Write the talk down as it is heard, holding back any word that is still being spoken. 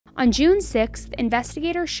On June 6th,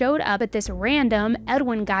 investigators showed up at this random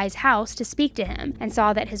Edwin guy's house to speak to him and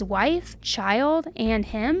saw that his wife, child, and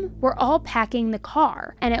him were all packing the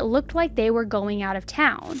car, and it looked like they were going out of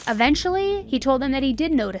town. Eventually, he told them that he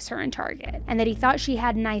did notice her in Target and that he thought she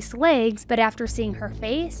had nice legs, but after seeing her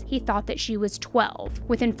face, he thought that she was 12.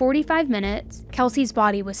 Within 45 minutes, Kelsey's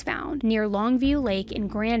body was found near Longview Lake in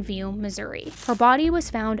Grandview, Missouri. Her body was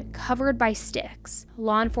found covered by sticks.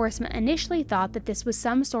 Law enforcement initially thought that this was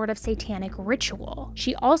some sort of satanic ritual.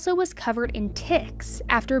 She also was covered in ticks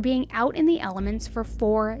after being out in the elements for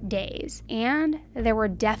 4 days, and there were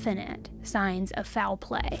definite signs of foul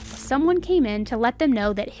play. Someone came in to let them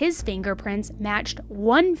know that his fingerprints matched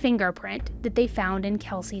one fingerprint that they found in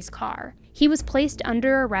Kelsey's car. He was placed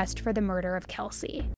under arrest for the murder of Kelsey.